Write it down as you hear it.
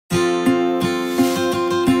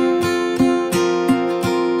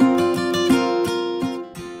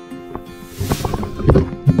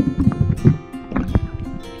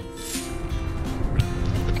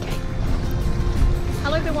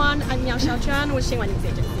Sun with Xinhua News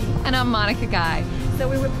Agency. And I'm Monica Guy. So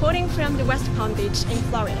we're reporting from the West Palm Beach in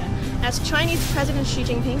Florida as Chinese President Xi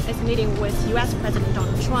Jinping is meeting with U.S. President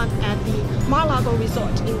Donald Trump at the Mar-a-Lago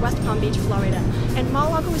Resort in West Palm Beach, Florida. And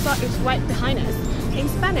Mar-a-Lago Resort is right behind us. In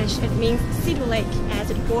Spanish, it means Sea to Lake,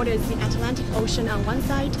 as it borders the Atlantic Ocean on one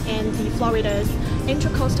side and the Florida's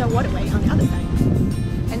Intracoastal Waterway on the other side.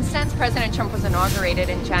 And since President Trump was inaugurated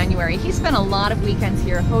in January, he spent a lot of weekends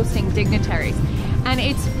here hosting dignitaries. And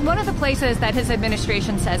it's one of the places that his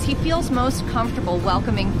administration says he feels most comfortable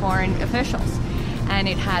welcoming foreign officials. And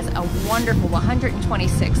it has a wonderful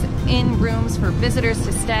 126 inn rooms for visitors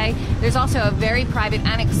to stay. There's also a very private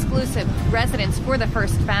and exclusive residence for the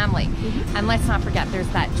first family. And let's not forget, there's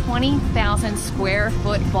that 20,000 square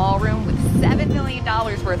foot ballroom with $7 million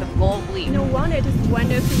worth of gold leaf. No wonder it is one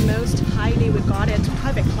of the most highly regarded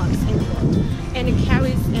private clubs in the world. And it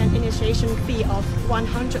carries an initiation fee of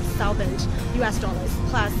 $100,000 US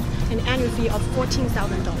plus an annual fee of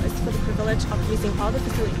 $14,000 for the privilege of using all the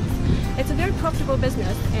facilities. It's a very profitable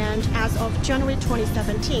business, and as of January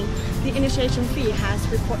 2017, the initiation fee has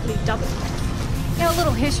reportedly doubled. Now, a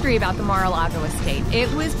little history about the Mar-a-Lago estate. It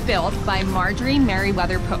was built by Marjorie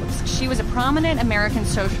Merriweather Post. She was a prominent American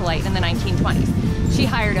socialite in the 1920s. She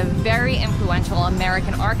hired a very influential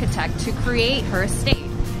American architect to create her estate.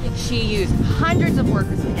 She used hundreds of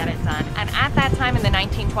workers to get it done, and at that time in the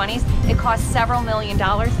 1920s, it cost several $1 million,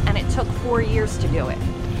 and it took 4 years to do it.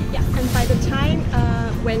 Yeah, and by the time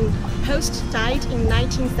when Post died in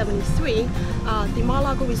 1973, the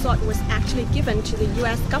Mar-a-Lago Resort was actually given to the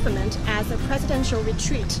U.S. government as a presidential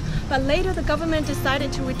retreat. But later the government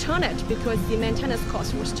decided to return it because the maintenance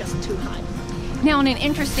cost was just too high. Now, in an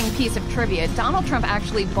interesting piece of trivia, Donald Trump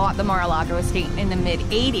actually bought the Mar-a-Lago estate in the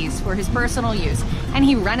mid-'80s for his personal use, and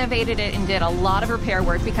he renovated it and did a lot of repair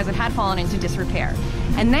work because it had fallen into disrepair.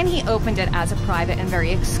 And then he opened it as a private and very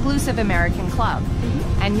exclusive American club.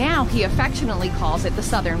 And now he affectionately calls it the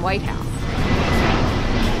Southern White House.